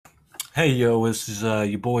Hey yo, this is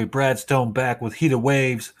your boy Brad Stone back with Heat of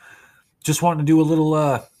Waves. Just wanting to do a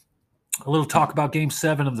little talk about Game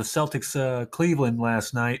Seven of the Celtics Cleveland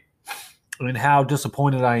last night and how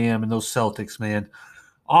disappointed I am in those Celtics, man.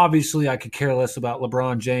 Obviously, I could care less about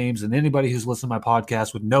LeBron James, and anybody who's listened to my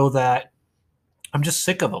podcast would know that. I'm just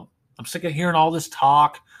sick of him. I'm sick of hearing all this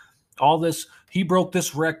talk, all this. He broke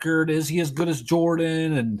this record. Is he as good as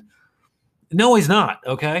Jordan? And no, he's not.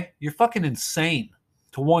 Okay, you're fucking insane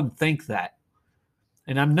to one think that.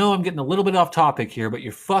 And I know I'm getting a little bit off topic here, but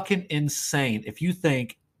you're fucking insane if you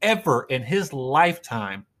think ever in his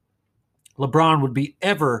lifetime LeBron would be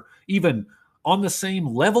ever even on the same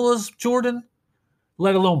level as Jordan,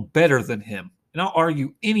 let alone better than him. And I'll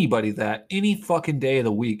argue anybody that any fucking day of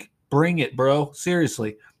the week. Bring it, bro.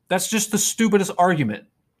 Seriously. That's just the stupidest argument.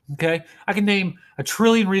 Okay? I can name a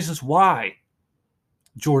trillion reasons why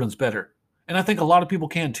Jordan's better. And I think a lot of people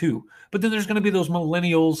can too. But then there's going to be those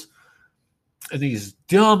millennials and these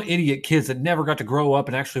dumb idiot kids that never got to grow up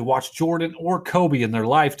and actually watch Jordan or Kobe in their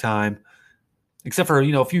lifetime, except for,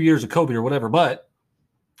 a few years of Kobe or whatever. But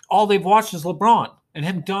all they've watched is LeBron and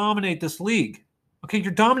him dominate this league. Okay,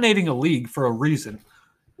 you're dominating a league for a reason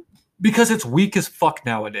because it's weak as fuck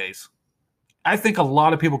nowadays. I think a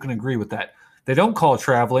lot of people can agree with that. They don't call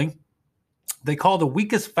traveling. They call the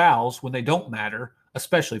weakest fouls when they don't matter,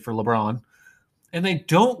 especially for LeBron. And they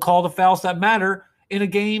don't call the fouls that matter in a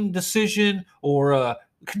game decision or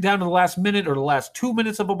down to the last minute or the last 2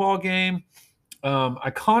 minutes of a ball game.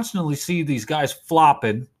 I constantly see these guys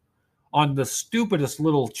flopping on the stupidest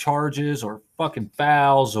little charges or fucking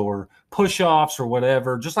fouls or push-offs or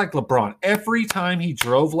whatever, just like LeBron. Every time he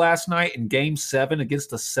drove last night in Game 7 against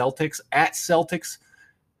the Celtics at Celtics,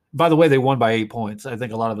 by the way, they won by 8 points. I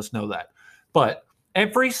think a lot of us know that. But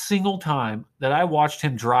every single time that I watched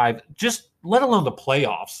him drive, just let alone the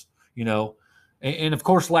playoffs, and of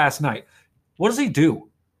course last night, what does he do?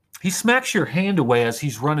 He smacks your hand away as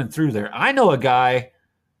he's running through there. I know a guy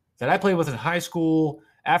that I played with in high school,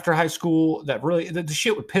 after high school, that really the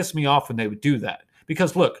shit would piss me off when they would do that.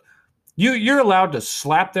 Because look, you're allowed to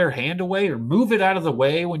slap their hand away or move it out of the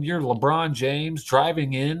way when you're LeBron James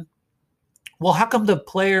driving in. Well, how come the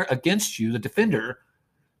player against you, the defender,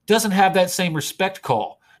 doesn't have that same respect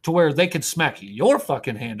call to where they could smack your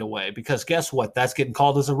fucking hand away? Because guess what? That's getting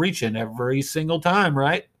called as a reach in every single time,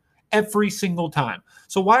 right? Every single time.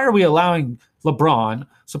 So why are we allowing LeBron,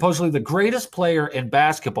 supposedly the greatest player in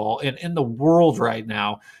basketball and in the world right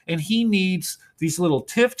now, and he needs these little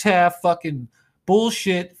tiff-taff fucking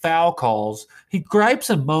bullshit foul calls? He gripes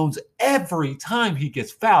and moans every time he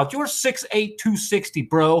gets fouled. You're 6'8", 260,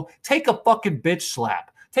 bro. Take a fucking bitch slap.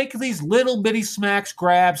 Take these little bitty smacks,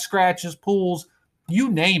 grabs, scratches, pulls, you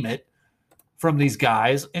name it, from these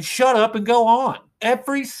guys and shut up and go on.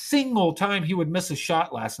 Every single time he would miss a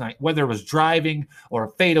shot last night, whether it was driving or a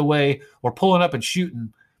fadeaway or pulling up and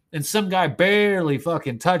shooting, and some guy barely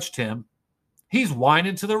fucking touched him, he's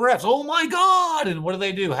whining to the refs. Oh my God. And what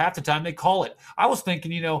do? Half the time they call it. I was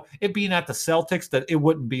thinking, it being at the Celtics, that it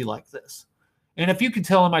wouldn't be like this. And if you can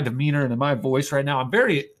tell in my demeanor and in my voice right now, I'm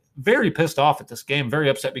very, very pissed off at this game, very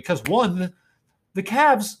upset because one, the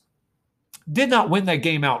Cavs did not win that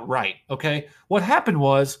game outright. Okay. What happened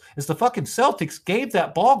is the fucking Celtics gave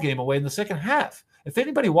that ball game away in the second half. If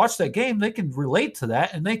anybody watched that game, they can relate to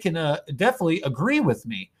that and they can definitely agree with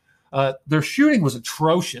me. Their shooting was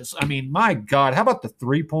atrocious. I mean, my God, how about the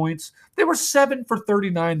 3 points? They were 7 for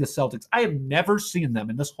 39, the Celtics. I have never seen them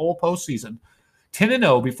in this whole postseason,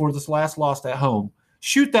 10-0 before this last loss at home,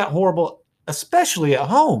 shoot that horrible, especially at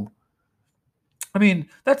home. I mean,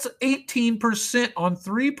 that's 18% on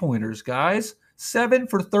three-pointers, guys. 7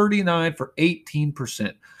 for 39 for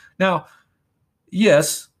 18%. Now,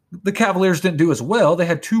 yes, the Cavaliers didn't do as well. They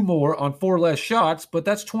had 2 more on 4 less shots, but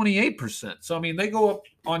that's 28%. So, I mean, they go up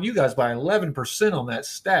on you guys by 11% on that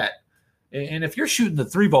stat. And if you're shooting the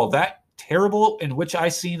 3 ball that terrible, in which I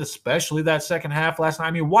seen especially that second half last night,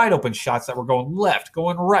 I mean, wide open shots that were going left,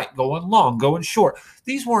 going right, going long, going short.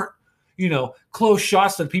 These weren't, close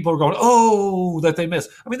shots that people are going, oh, that they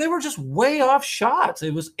missed. I mean, they were just way off shots.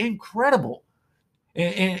 It was incredible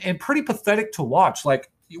and pretty pathetic to watch.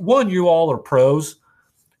 Like, one, you all are pros,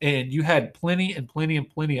 and you had plenty and plenty and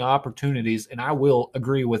plenty of opportunities. And I will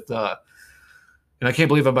agree with, and I can't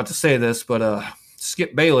believe I'm about to say this, but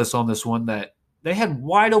Skip Bayless on this one, that they had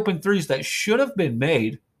wide open threes that should have been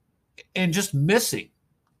made and just missing.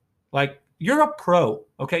 Like, you're a pro,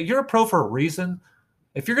 okay? You're a pro for a reason.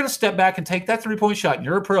 If you're going to step back and take that 3-point shot and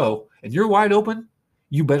you're a pro and you're wide open,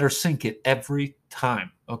 you better sink it every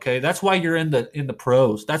time, okay? That's why you're in the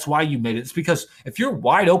pros. That's why you made it. It's because if you're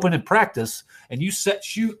wide open in practice and you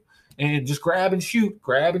shoot and just grab and shoot.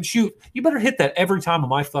 You better hit that every time on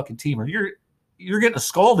my fucking team, or you're getting a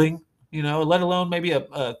scalding, let alone maybe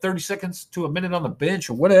a 30 seconds to a minute on the bench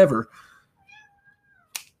or whatever.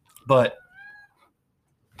 But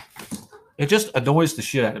it just annoys the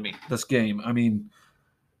shit out of me, this game. I mean,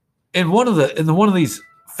 in one of these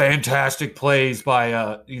fantastic plays by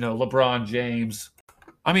LeBron James,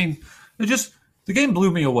 I mean, the game blew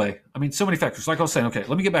me away. I mean, so many factors. Like I was saying, okay,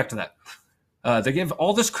 let me get back to that. They give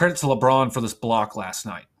all this credit to LeBron for this block last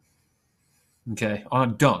night. Okay, on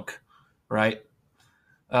a dunk, right?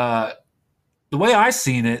 The way I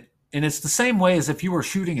seen it, and it's the same way as if you were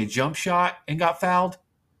shooting a jump shot and got fouled,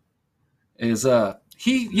 is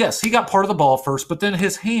he got part of the ball first, but then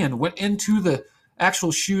his hand went into the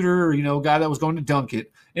actual shooter, guy that was going to dunk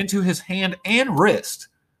it, into his hand and wrist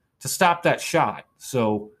to stop that shot.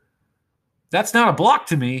 So that's not a block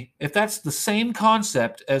to me. If that's the same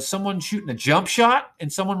concept as someone shooting a jump shot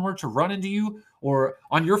and someone were to run into you, or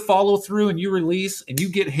on your follow through and you release and you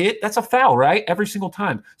get hit, that's a foul, right? Every single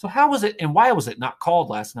time. So how was it and why was it not called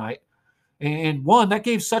last night? And one, that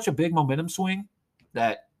gave such a big momentum swing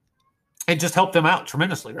that it just helped them out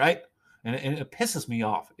tremendously, right? And it pisses me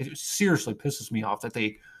off. It seriously pisses me off that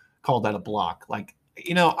they called that a block. Like,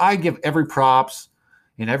 I give every props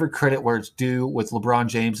and every credit where it's due with LeBron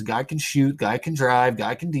James. The guy can shoot, guy can drive,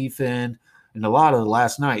 guy can defend. And a lot of the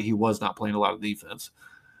last night, he was not playing a lot of defense.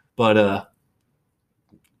 But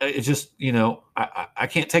it's just, I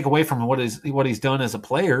can't take away from what he's done as a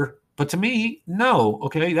player. But to me, no,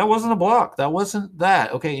 okay, that wasn't a block. That wasn't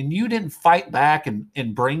that, okay? And you didn't fight back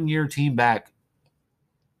and bring your team back,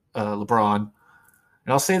 LeBron. And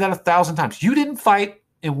I'll say that 1,000 times. You didn't fight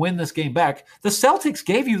and win this game back. The Celtics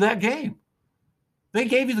gave you that game. They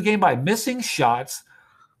gave you the game by missing shots.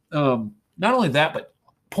 Not only that, but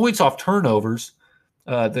points off turnovers.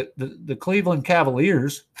 The Cleveland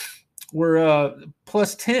Cavaliers were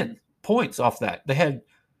plus 10 points off that. They had,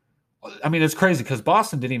 I mean, it's crazy because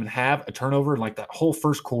Boston didn't even have a turnover in like that whole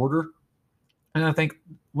first quarter. And I think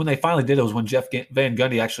when they finally did, it was when Jeff Van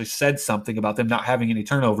Gundy actually said something about them not having any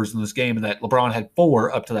turnovers in this game, and that LeBron had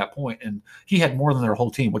 4 up to that point, and he had more than their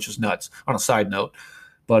whole team, which is nuts on a side note.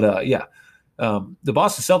 But the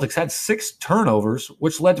Boston Celtics had 6 turnovers,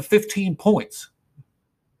 which led to 15 points.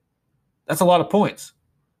 That's a lot of points,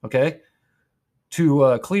 okay?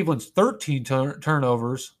 To Cleveland's 13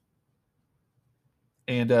 turnovers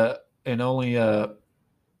and only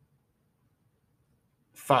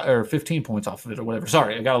 15 points off of it or whatever.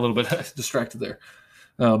 Sorry, I got a little bit distracted there.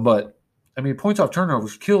 But, I mean, points off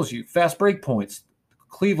turnovers kills you. Fast break points.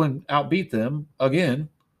 Cleveland outbeat them, again,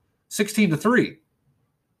 16-3.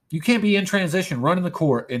 You can't be in transition, running the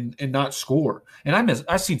court, and not score. And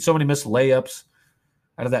I've seen so many missed layups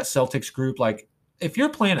out of that Celtics group. Like, if you're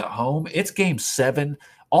playing at home, it's game 7.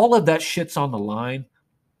 All of that shit's on the line.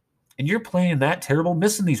 And you're playing that terrible,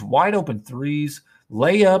 missing these wide open threes,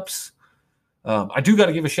 layups. I do got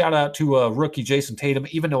to give a shout out to rookie Jason Tatum,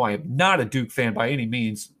 even though I am not a Duke fan by any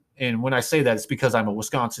means. And when I say that, it's because I'm a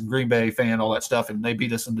Wisconsin Green Bay fan, all that stuff, and they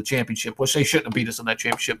beat us in the championship, which they shouldn't have beat us in that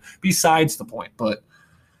championship, besides the point. But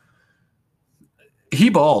he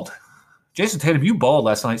balled. Jason Tatum, you balled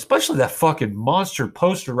last night, especially that fucking monster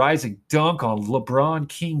posterizing dunk on LeBron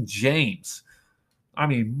King James. I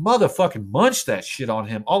mean, motherfucking munched that shit on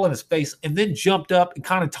him all in his face, and then jumped up and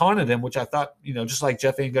kind of taunted him, which I thought, just like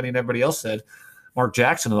Jeff Van Gundy and everybody else said, Mark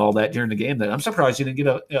Jackson and all that during the game, that I'm surprised you didn't get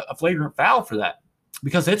a flagrant foul for that,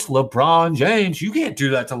 because it's LeBron James. You can't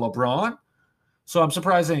do that to LeBron. So I'm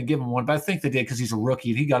surprised they didn't give him one, but I think they did because he's a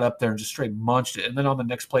rookie, and he got up there and just straight munched it. And then on the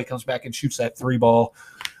next play comes back and shoots that 3 ball.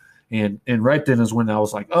 And right then is when I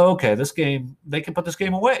was like, oh, okay, this game, they can put this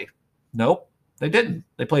game away. Nope, they didn't.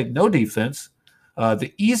 They played no defense.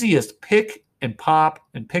 The easiest pick and pop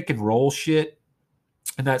and pick and roll shit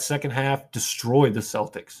in that second half destroyed the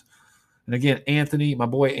Celtics. And again, Anthony, my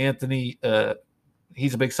boy Anthony,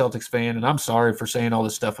 he's a big Celtics fan, and I'm sorry for saying all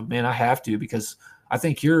this stuff, but man, I have to, because I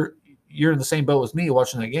think you're in the same boat with me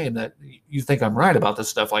watching that game, that you think I'm right about this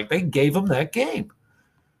stuff. Like, they gave them that game.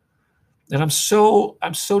 And I'm so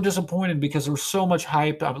disappointed because there was so much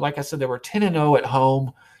hype. Like I said, they were 10-0 at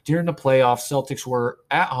home during the playoffs. Celtics were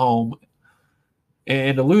at home.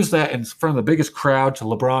 And to lose that in front of the biggest crowd to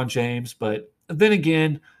LeBron James. But then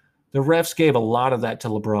again, the refs gave a lot of that to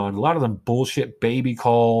LeBron. A lot of them bullshit baby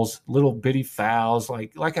calls, little bitty fouls.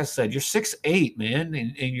 Like I said, you're 6'8", man,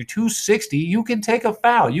 and you're 260. You can take a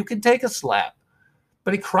foul. You can take a slap.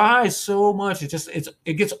 But he cries so much.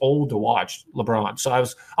 It gets old to watch LeBron. So I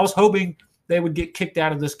was hoping they would get kicked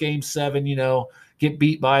out of this game 7, get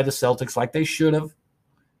beat by the Celtics like they should have.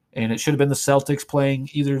 And it should have been the Celtics playing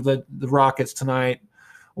either the Rockets tonight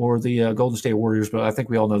or the Golden State Warriors, but I think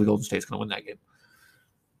we all know the Golden State's going to win that game.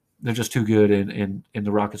 They're just too good, and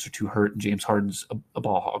the Rockets are too hurt, and James Harden's a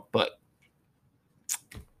ball hog. But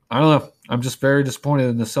I don't know. I'm just very disappointed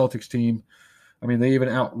in the Celtics team. I mean, they even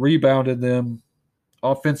out-rebounded them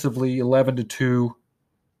offensively 11-2.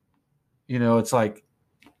 You know, it's like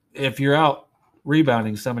if you're out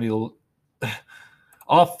rebounding somebody,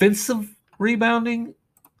 offensive rebounding,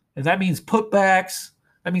 and that means putbacks,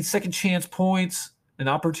 that means second chance points and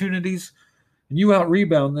opportunities, and you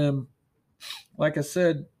out-rebound them, like I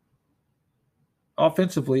said,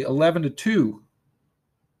 offensively 11-2.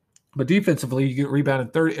 But defensively, you get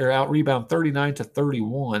rebounded 30 or out-rebound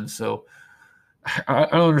 39-31. So I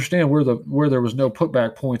don't understand where there was no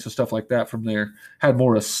putback points and stuff like that from there. Had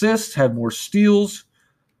more assists, had more steals,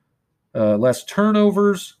 less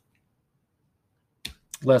turnovers,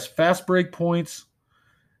 less fast break points.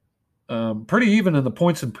 Pretty even in the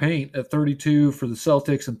points and paint at 32 for the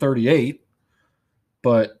Celtics and 38.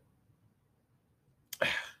 But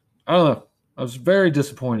I don't know. I was very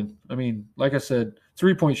disappointed. I mean, like I said,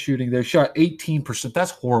 three-point shooting, they shot 18%.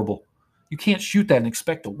 That's horrible. You can't shoot that and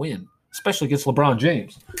expect to win, especially against LeBron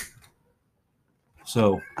James.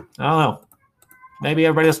 So, I don't know. Maybe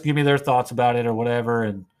everybody else can give me their thoughts about it or whatever,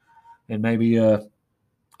 and maybe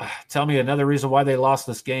tell me another reason why they lost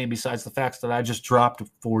this game besides the facts that I just dropped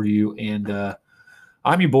for you. And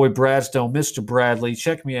I'm your boy Bradstone, Mr. Bradley.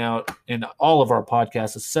 Check me out in all of our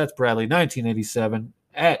podcasts at Seth Bradley 1987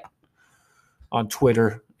 on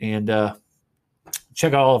Twitter, and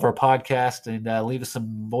check out all of our podcasts and leave us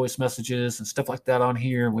some voice messages and stuff like that on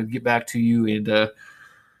here, and we'll get back to you. And I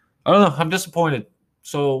don't know, I'm disappointed.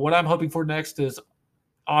 So what I'm hoping for next is,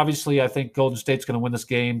 obviously, I think Golden State's going to win this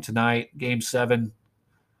game tonight, Game 7,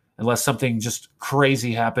 unless something just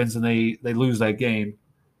crazy happens and they lose that game.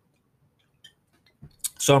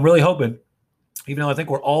 So I'm really hoping, even though I think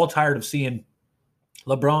we're all tired of seeing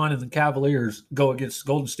LeBron and the Cavaliers go against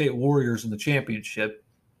Golden State Warriors in the championship.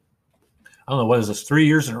 I don't know, what is this, 3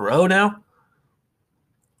 years in a row now?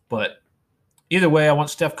 But either way, I want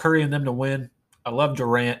Steph Curry and them to win. I love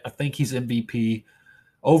Durant. I think he's MVP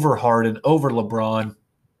over Harden, over LeBron.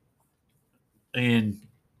 And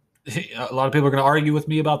a lot of people are going to argue with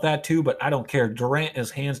me about that too, but I don't care. Durant is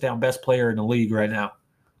hands down best player in the league right now.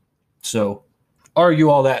 So argue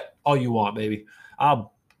all you want, baby.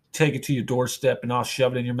 I'll take it to your doorstep and I'll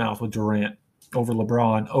shove it in your mouth with Durant over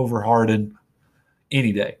LeBron, over Harden,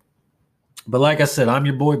 any day. But like I said, I'm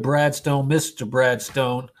your boy Bradstone, Mr.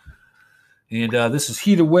 Bradstone. And this is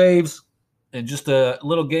Heated Waves. And just a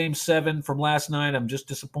little Game 7 from last night. I'm just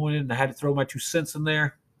disappointed, and I had to throw my 2 cents in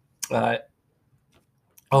there. I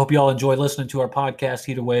hope you all enjoy listening to our podcast,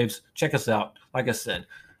 Heated Waves. Check us out. Like I said,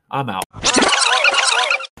 I'm out.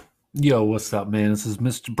 Yo, what's up, man? This is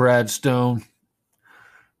Mr. Bradstone.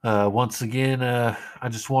 Once again, I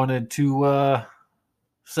just wanted to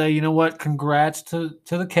say, you know what? Congrats to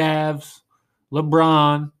the Cavs,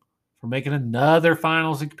 LeBron, for making another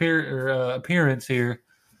finals appearance here.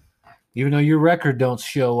 Even though your record don't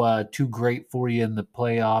show too great for you in the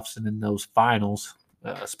playoffs and in those finals,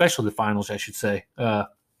 especially the finals, I should say.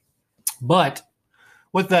 But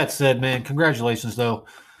with that said, man, congratulations, though.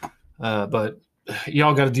 But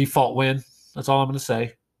y'all got a default win. That's all I'm going to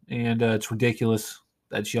say. And it's ridiculous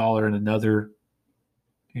that y'all are in another,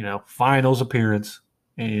 finals appearance.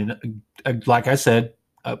 And like I said,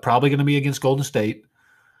 probably going to be against Golden State.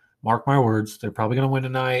 Mark my words. They're probably going to win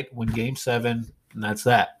tonight, win Game 7, and that's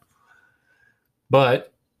that.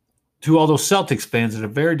 But to all those Celtics fans that are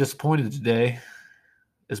very disappointed today,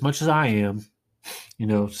 as much as I am,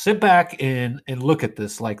 sit back and look at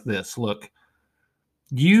this like this. Look,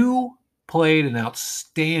 you played an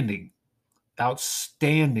outstanding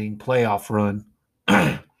playoff run,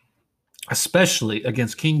 especially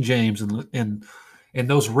against King James and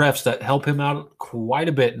those refs that help him out quite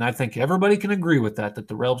a bit. And I think everybody can agree with that the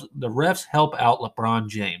refs help out LeBron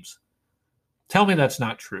James. Tell me that's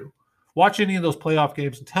not true. Watch any of those playoff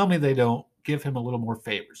games and tell me they don't give him a little more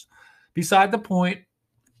favors. Beside the point,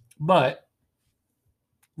 but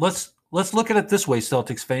let's look at it this way,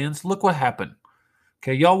 Celtics fans. Look what happened.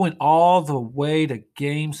 Okay, y'all went all the way to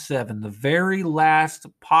Game 7, the very last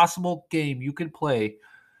possible game you could play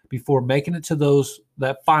before making it to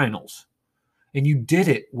that finals. And you did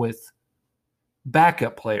it with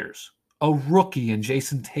backup players, a rookie in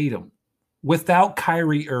Jason Tatum, without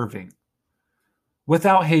Kyrie Irving,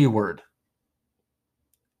 without Hayward,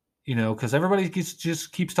 because everybody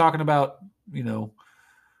just keeps talking about,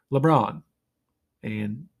 LeBron,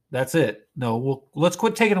 and that's it. No, let's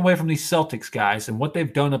quit taking away from these Celtics guys and what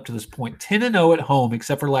they've done up to this point. 10-0 at home,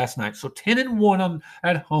 except for last night. So 10-1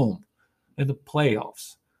 at home in the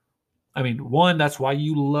playoffs. I mean, one, that's why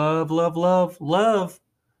you love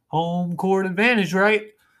home court advantage, right?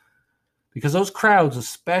 Because those crowds,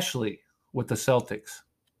 especially with the Celtics,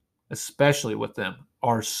 especially with them,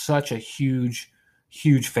 are such a huge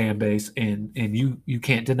fan base, and you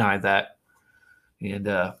can't deny that. And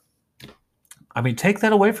I mean, take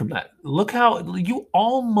that away from that. Look how you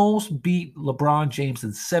almost beat LeBron James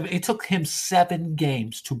in seven. It took him 7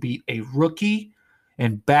 games to beat a rookie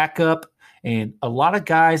and backup and a lot of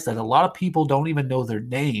guys that a lot of people don't even know their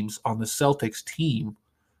names on the Celtics team.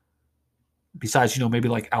 Besides, maybe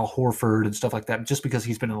like Al Horford and stuff like that, just because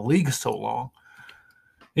he's been in the league so long.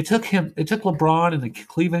 It took LeBron and the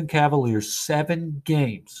Cleveland Cavaliers 7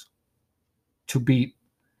 games to beat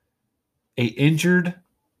a injured,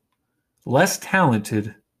 less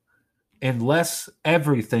talented, and less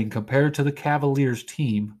everything compared to the Cavaliers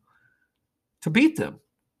team to beat them.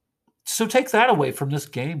 So take that away from this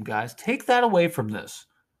game, guys. Take that away from this.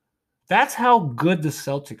 That's how good the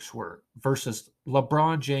Celtics were versus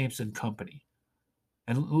LeBron James and company.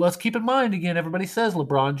 And let's keep in mind, again, everybody says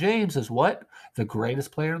LeBron James is what? The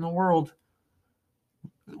greatest player in the world.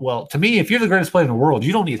 Well, to me, if you're the greatest player in the world,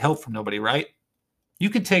 you don't need help from nobody, right? You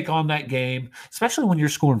can take on that game, especially when you're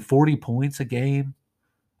scoring 40 points a game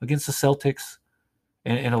against the Celtics.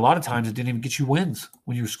 And a lot of times it didn't even get you wins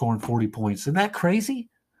when you were scoring 40 points. Isn't that crazy?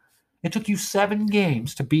 It took you 7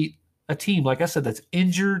 games to beat a team, like I said, that's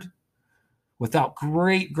injured, without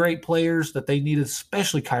great players that they needed,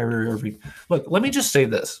 especially Kyrie Irving. Look, let me just say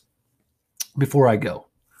this before I go.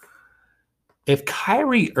 If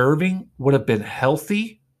Kyrie Irving would have been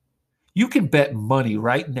healthy, you can bet money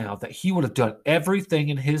right now that he would have done everything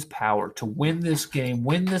in his power to win this game,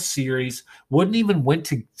 win this series, wouldn't even went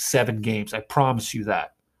to 7 games. I promise you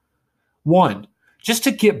that. One, just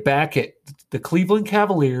to get back at the Cleveland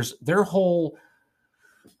Cavaliers, their whole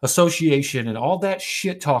association and all that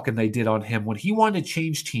shit talking they did on him when he wanted to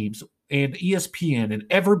change teams, and ESPN and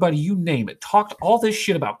everybody, you name it, talked all this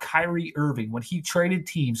shit about Kyrie Irving when he traded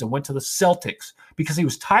teams and went to the Celtics because he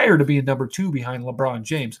was tired of being number 2 behind LeBron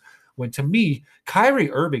James. When to me,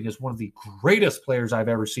 Kyrie Irving is one of the greatest players I've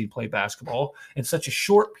ever seen play basketball. In such a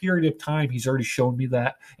short period of time, he's already shown me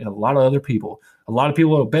that, and a lot of other people. A lot of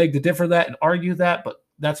people will beg to differ that and argue that, but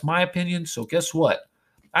that's my opinion. So guess what?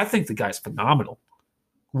 I think the guy's phenomenal.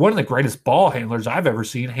 One of the greatest ball handlers I've ever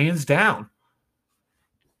seen, hands down.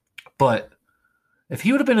 But if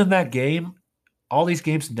he would have been in that game, all these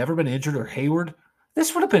games never been injured, or Hayward,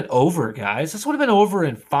 this would have been over, guys. This would have been over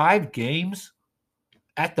in 5 games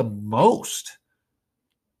at the most,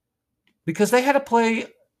 because they had to play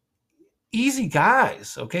easy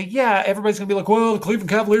guys, okay? Yeah, everybody's going to be like, well, the Cleveland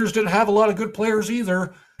Cavaliers didn't have a lot of good players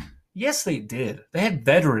either. Yes, they did. They had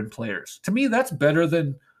veteran players. To me, that's better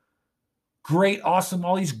than great, awesome,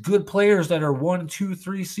 all these good players that are 1, 2,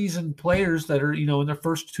 3 season players that are, in their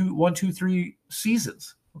first 1, 2, 3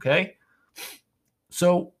 seasons, okay?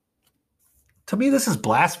 So, to me, this is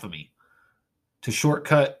blasphemy to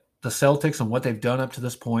shortcut the Celtics and what they've done up to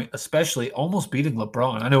this point, especially almost beating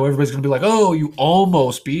LeBron. I know everybody's going to be like, oh, you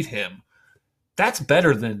almost beat him. That's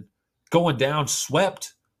better than going down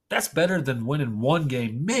swept. That's better than winning 1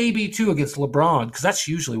 game, maybe 2 against LeBron, because that's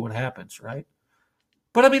usually what happens, right?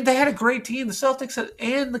 But, I mean, they had a great team, the Celtics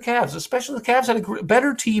and the Cavs, especially the Cavs had a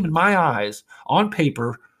better team in my eyes on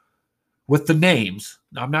paper with the names.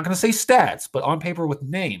 Now, I'm not going to say stats, but on paper with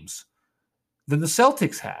names than the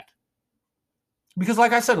Celtics had. Because,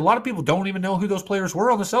 like I said, a lot of people don't even know who those players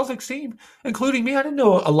were on the Celtics team, including me. I didn't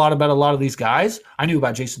know a lot about a lot of these guys. I knew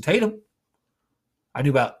about Jason Tatum. I knew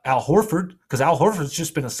about Al Horford, because Al Horford's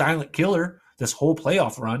just been a silent killer this whole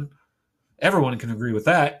playoff run. Everyone can agree with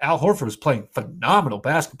that. Al Horford was playing phenomenal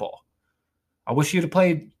basketball. I wish he'd have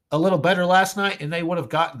played a little better last night, and they would have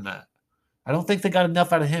gotten that. I don't think they got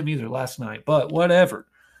enough out of him either last night, but whatever.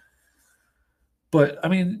 But, I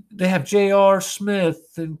mean, they have J.R.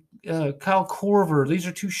 Smith and Kyle Korver. These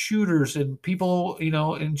are 2 shooters, and people,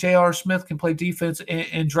 and J.R. Smith can play defense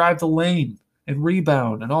and drive the lane and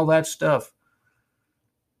rebound and all that stuff.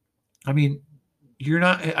 I mean, you're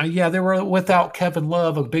not, they were without Kevin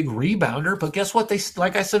Love, a big rebounder, but guess what?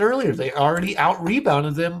 Like I said earlier, they already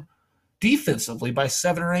out-rebounded them defensively by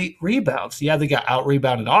 7 or 8 rebounds. Yeah, they got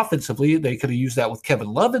out-rebounded offensively. They could have used that with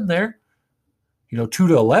Kevin Love in there, 2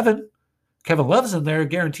 to 11. Kevin Love's in there,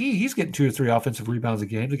 guarantee he's getting 2 or 3 offensive rebounds a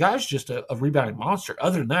game. The guy's just a rebounding monster.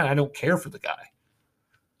 Other than that, I don't care for the guy.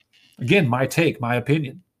 Again, my take, my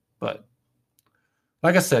opinion. But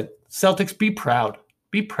like I said, Celtics, be proud.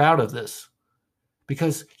 Be proud of this.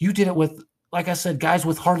 Because you did it with, like I said, guys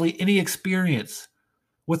with hardly any experience.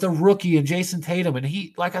 with a rookie and Jason Tatum. And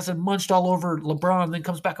he, like I said, munched all over LeBron, and then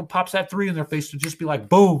comes back and pops that three in their face to just be like,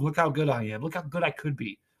 boom, look how good I am. Look how good I could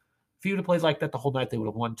be. If he would have played like that the whole night, they would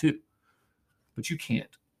have won too. But you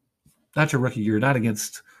can't. Not your rookie year, not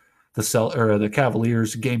against the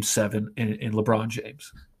Cavaliers, Game 7 in LeBron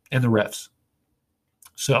James and the refs.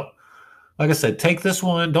 So, like I said, take this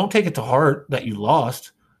one. Don't take it to heart that you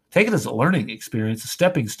lost. Take it as a learning experience, a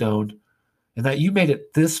stepping stone, and that you made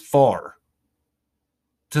it this far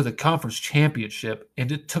to the conference championship, and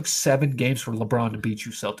it took 7 games for LeBron to beat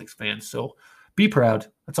you, Celtics fans. So be proud.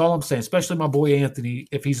 That's all I'm saying, especially my boy Anthony,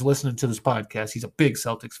 if he's listening to this podcast. He's a big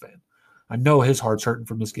Celtics fan. I know his heart's hurting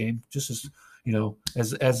from this game, just as,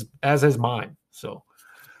 as is mine. So,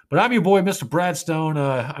 but I'm your boy, Mr. Brad Stone.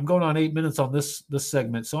 I'm going on 8 minutes on this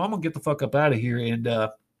segment, so I'm going to get the fuck up out of here. And,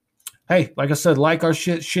 hey, like I said, like our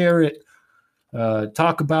shit, share it,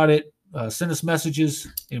 talk about it. Send us messages,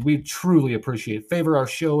 and we truly appreciate it. Favor our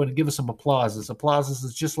show and give us some applauses. Applauses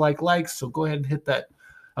is just like likes, so go ahead and hit that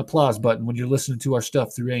applause button when you're listening to our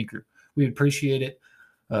stuff through Anchor. We appreciate it,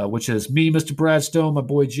 which is me, Mr. Brad Stone, my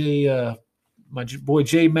boy J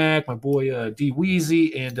Mac, my boy D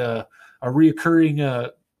Weezy, and our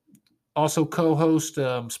reoccurring also co-host,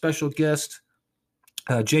 special guest,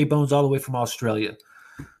 J Bones, all the way from Australia.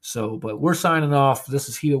 So, but we're signing off. This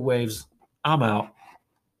is Heat of Waves. I'm out.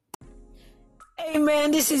 Hey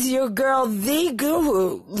man, this is your girl, the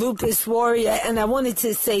Guru, Lupus Warrior, and I wanted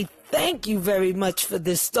to say thank you very much for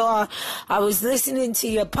the star. I was listening to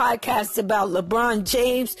your podcast about LeBron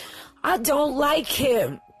James. I don't like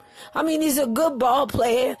him. I mean, he's a good ball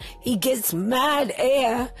player. He gets mad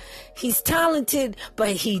air. He's talented, but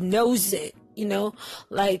he knows it,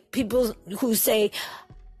 like people who say,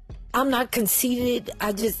 I'm not conceited,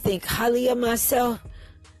 I just think highly of myself.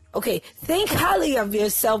 Okay, think highly of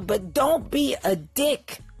yourself, but don't be a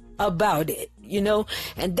dick about it,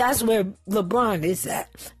 And that's where LeBron is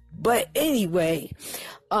at. But anyway,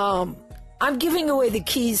 I'm giving away the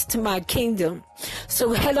keys to my kingdom.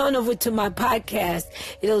 So head on over to my podcast.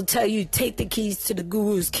 It'll tell you, take the keys to the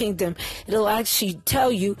Guru's kingdom. It'll actually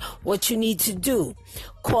tell you what you need to do.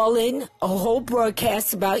 Call in a whole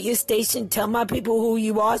broadcast about your station. Tell my people who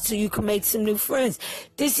you are so you can make some new friends.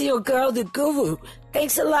 This is your girl, the Guru.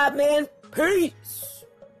 Thanks a lot, man. Peace.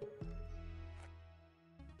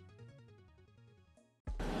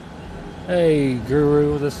 Hey,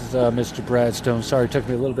 Guru. This is Mr. Brad Stone. Sorry it took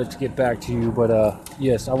me a little bit to get back to you, but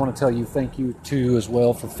yes, I want to tell you thank you, too, as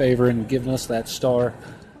well, for favoring and giving us that star.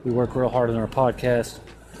 We work real hard on our podcast.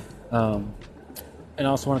 And I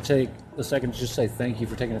also want to take a second to just say thank you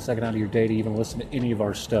for taking a second out of your day to even listen to any of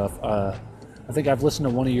our stuff. I think I've listened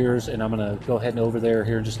to one of yours, and I'm going to go ahead and over there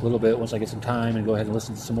here in just a little bit once I get some time and go ahead and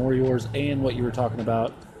listen to some more of yours and what you were talking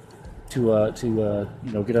about to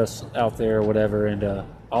get us out there or whatever. And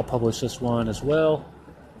I'll publish this one as well.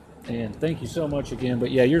 And thank you so much again.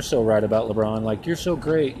 But yeah, you're so right about LeBron. Like, you're so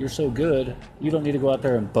great. You're so good. You don't need to go out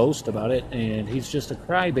there and boast about it. And he's just a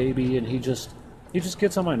crybaby, and he just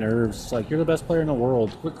gets on my nerves. It's like, you're the best player in the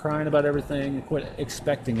world. Quit crying about everything. Quit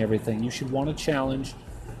expecting everything. You should want a challenge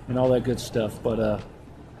and all that good stuff. But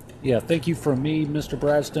yeah, thank you from me, Mr.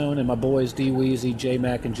 Brad Stone, and my boys D Weezy, J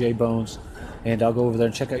Mac, and J Bones. And I'll go over there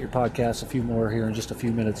and check out your podcast a few more here in just a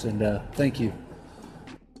few minutes. And thank you.